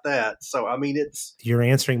about that. So, I mean, you're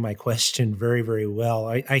answering my question very, very well.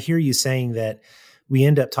 I hear you saying that we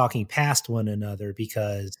end up talking past one another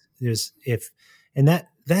because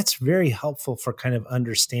that's very helpful for kind of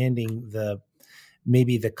understanding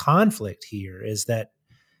maybe the conflict here is that,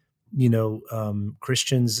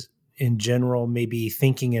 Christians in general may be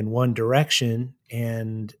thinking in one direction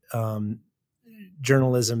and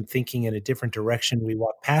journalism thinking in a different direction. We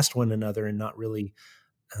walk past one another and not really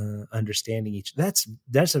understanding each. That's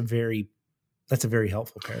a very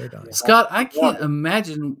helpful paradigm. Scott, I can't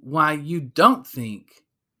imagine why you don't think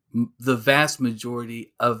the vast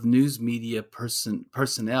majority of news media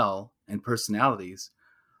personnel and personalities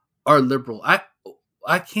are liberal.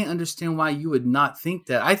 I can't understand why you would not think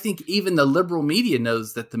that. I think even the liberal media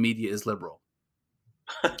knows that the media is liberal.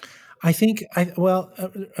 I think,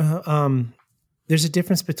 there's a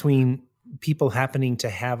difference between people happening to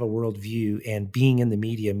have a worldview and being in the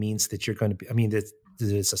media means that you're going to be,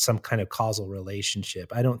 there's some kind of causal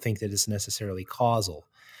relationship. I don't think that it's necessarily causal,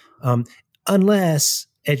 unless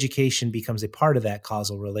education becomes a part of that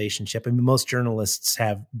causal relationship. I mean, most journalists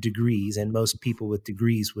have degrees, and most people with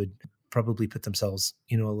degrees would probably put themselves,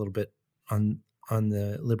 a little bit on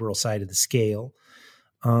the liberal side of the scale.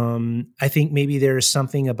 I think maybe there's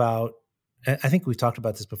something about, I think we've talked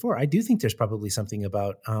about this before. I do think there's probably something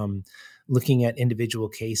about looking at individual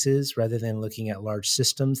cases rather than looking at large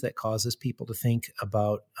systems that causes people to think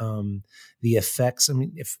about the effects. I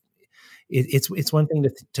mean, if it's one thing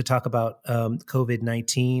to talk about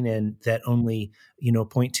COVID-19 and that only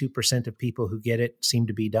 0.2% of people who get it seem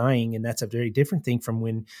to be dying, and that's a very different thing from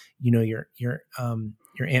when your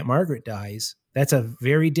Aunt Margaret dies. That's a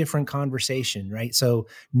very different conversation, right? So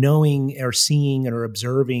knowing or seeing or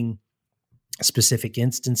observing specific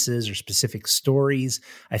instances or specific stories,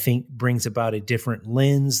 I think brings about a different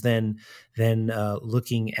lens than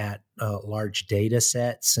looking at large data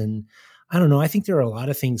sets. And I don't know. I think there are a lot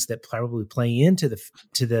of things that probably play into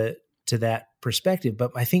that perspective.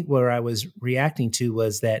 But I think where I was reacting to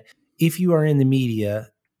was that if you are in the media,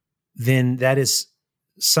 then that is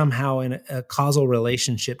somehow in a causal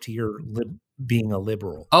relationship to your being a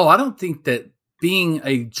liberal. Oh, I don't think that being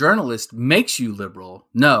a journalist makes you liberal.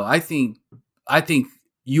 No, I think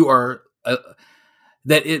you are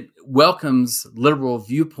that it welcomes liberal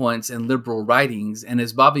viewpoints and liberal writings. And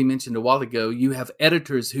as Bobby mentioned a while ago, you have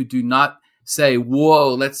editors who do not say,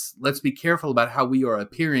 "Whoa, let's be careful about how we are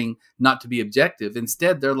appearing not to be objective."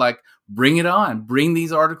 Instead, they're like, "Bring it on! Bring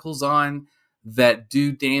these articles on that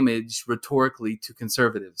do damage rhetorically to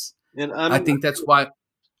conservatives." And I think that's why.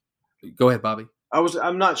 Go ahead, Bobby.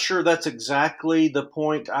 I'm not sure that's exactly the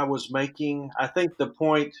point I was making. I think the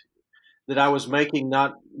point that I was making,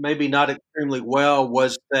 maybe not extremely well,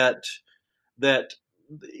 was that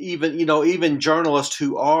even journalists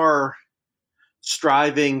who are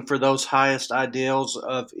striving for those highest ideals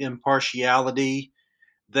of impartiality,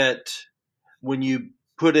 that when you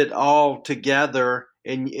put it all together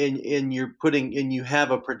and you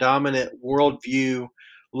have a predominant worldview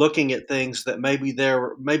looking at things, that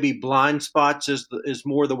maybe blind spots is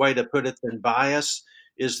more the way to put it than bias,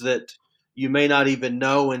 is that you may not even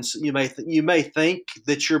know, and you may think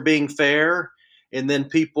that you're being fair, and then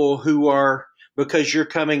people who are, because you're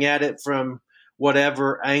coming at it from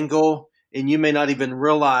whatever angle, and you may not even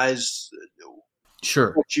realize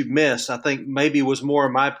Sure what you've missed. I think maybe was more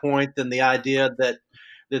of my point than the idea that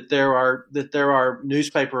there are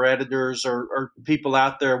newspaper editors or people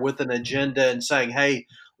out there with an agenda and saying, "Hey,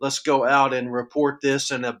 let's go out and report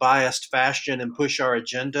this in a biased fashion and push our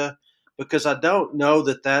agenda," because I don't know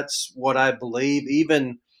that that's what I believe.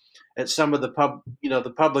 Even at some of the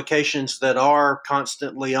the publications that are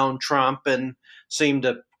constantly on Trump and seem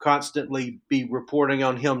to constantly be reporting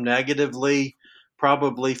on him negatively,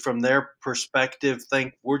 probably from their perspective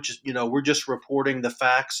think we're just reporting the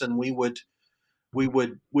facts, and we would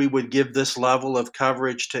give this level of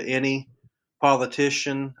coverage to any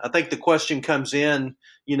politician. I think the question comes in,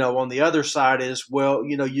 on the other side is, well,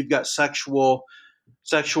 you've got sexual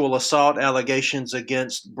assault allegations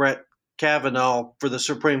against Brett Kavanaugh for the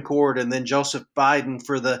Supreme Court, and then Joseph Biden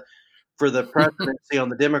for the presidency on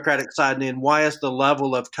the Democratic side. And then why is the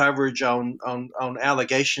level of coverage on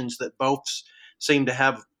allegations that both seem to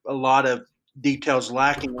have a lot of details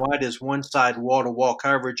lacking? Why does one side wall-to-wall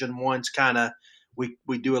coverage and one's kind of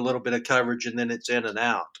we do a little bit of coverage and then it's in and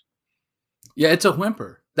out? Yeah, it's a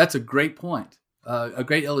whimper. That's a great point, a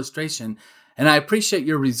great illustration. And I appreciate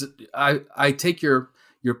I take your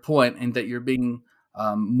point, and that you're being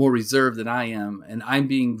more reserved than I am. And I'm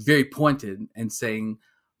being very pointed and saying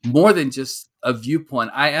more than just a viewpoint.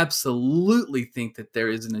 I absolutely think that there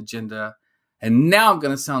is an agenda. And now I'm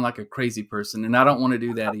going to sound like a crazy person, and I don't want to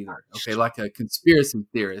do that either. Okay, like a conspiracy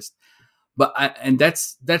theorist. But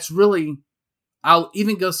that's really, I'll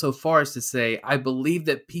even go so far as to say I believe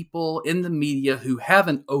that people in the media who have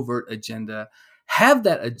an overt agenda have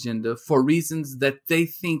that agenda for reasons that they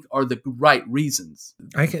think are the right reasons.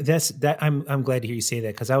 I'm glad to hear you say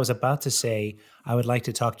that, because I was about to say I would like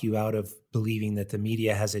to talk you out of believing that the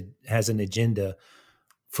media has an agenda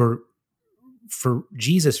for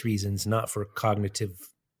Jesus reasons, not for cognitive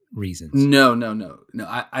reasons. No.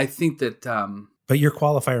 I think that. But your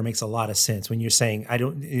qualifier makes a lot of sense when you're saying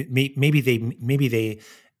maybe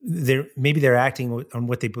they're acting on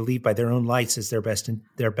what they believe by their own lights as their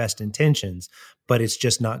best intentions, but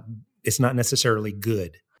it's not necessarily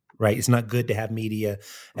good, right? It's not good to have media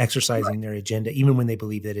exercising their agenda, even when they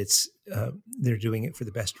believe that it's they're doing it for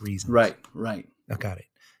the best reasons. Right. I got it.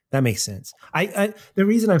 That makes sense. I the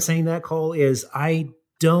reason I'm saying that, Cole, is I'm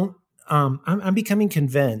becoming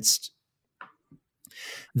convinced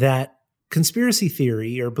that conspiracy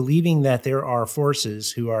theory, or believing that there are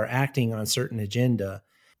forces who are acting on certain agenda,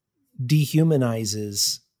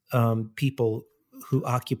 dehumanizes people who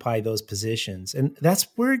occupy those positions. And that's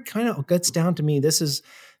where it kind of gets down to me. This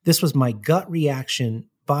was my gut reaction,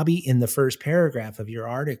 Bobby, in the first paragraph of your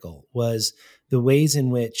article, was the ways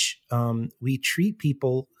in which we treat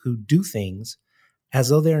people who do things as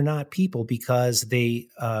though they're not people because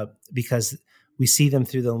we see them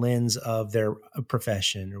through the lens of their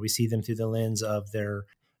profession, or we see them through the lens of their,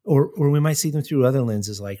 or we might see them through other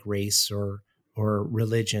lenses like race or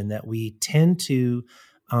religion, that we tend to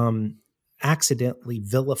accidentally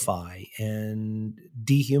vilify and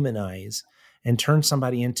dehumanize and turn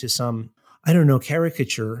somebody into some,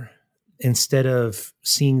 caricature, instead of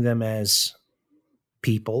seeing them as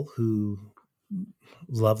people who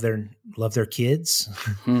love their kids,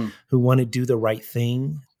 who want to do the right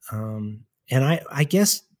thing. And I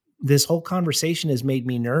guess this whole conversation has made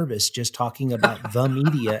me nervous, just talking about the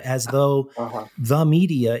media as though the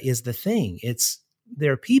media is the thing.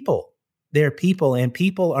 They're people. They're people, and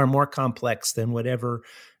people are more complex than whatever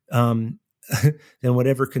than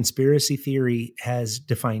whatever conspiracy theory has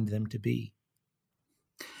defined them to be.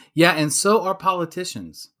 Yeah, and so are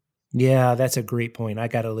politicians. Yeah, that's a great point. I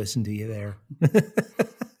got to listen to you there.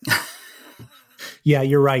 Yeah,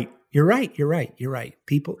 you're right. You're right.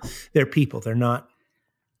 People, they're people. They're not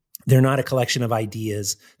a collection of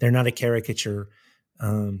ideas. They're not a caricature.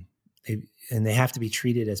 And they have to be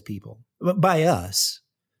treated as people by us.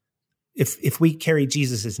 If we carry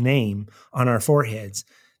Jesus's name on our foreheads,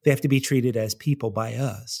 they have to be treated as people by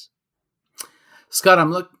us. Scott,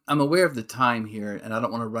 I'm aware of the time here, and I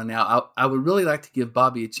don't want to run out. I would really like to give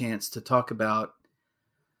Bobby a chance to talk about,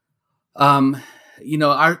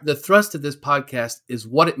 the thrust of this podcast is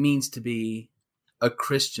what it means to be a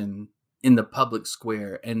Christian in the public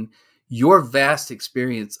square, and your vast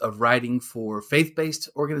experience of writing for faith-based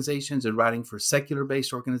organizations and writing for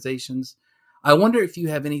secular-based organizations. I wonder if you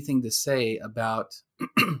have anything to say about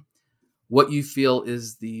what you feel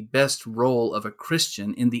is the best role of a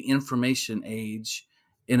Christian in the information age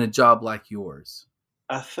in a job like yours.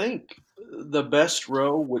 I think the best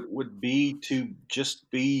role would be to just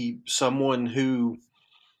be someone who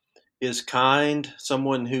is kind,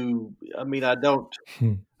 someone who, I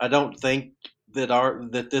don't think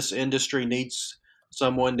that this industry needs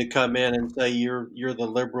someone to come in and say you're the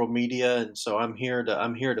liberal media, and so I'm here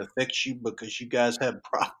to fix you because you guys have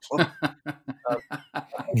problems.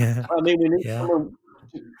 Yeah. We need someone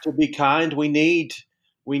to be kind. We need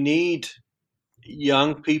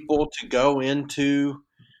young people to go into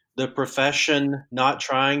the profession not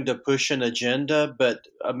trying to push an agenda, but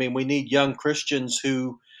we need young Christians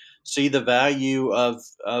who see the value of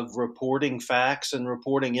reporting facts and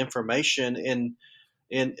reporting information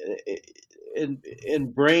and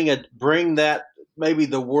bring that maybe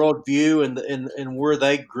the worldview and where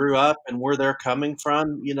they grew up and where they're coming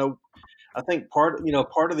from. I think part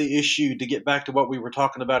of the issue, to get back to what we were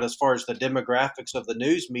talking about as far as the demographics of the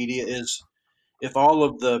news media, is if all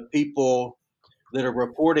of the people that are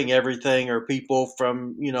reporting everything are people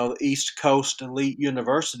from East Coast elite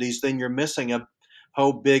universities, then you're missing a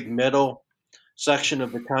whole big middle section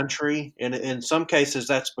of the country. And in some cases,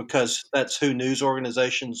 that's because that's who news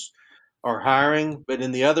organizations are hiring. But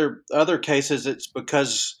in the other cases, it's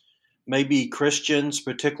because maybe Christians,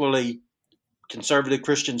 particularly conservative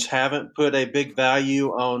Christians, haven't put a big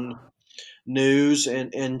value on news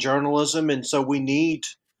and journalism. And so we need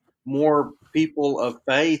more people of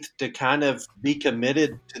faith to kind of be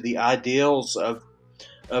committed to the ideals of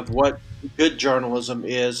what good journalism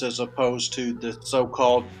is, as opposed to the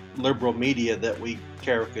so-called liberal media that we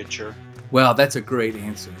caricature. Well, that's a great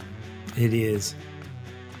answer. It is.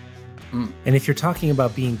 And if you're talking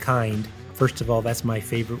about being kind, first of all, that's my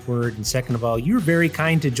favorite word. And second of all, you're very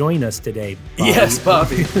kind to join us today, Bobby. Yes,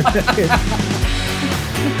 Bobby.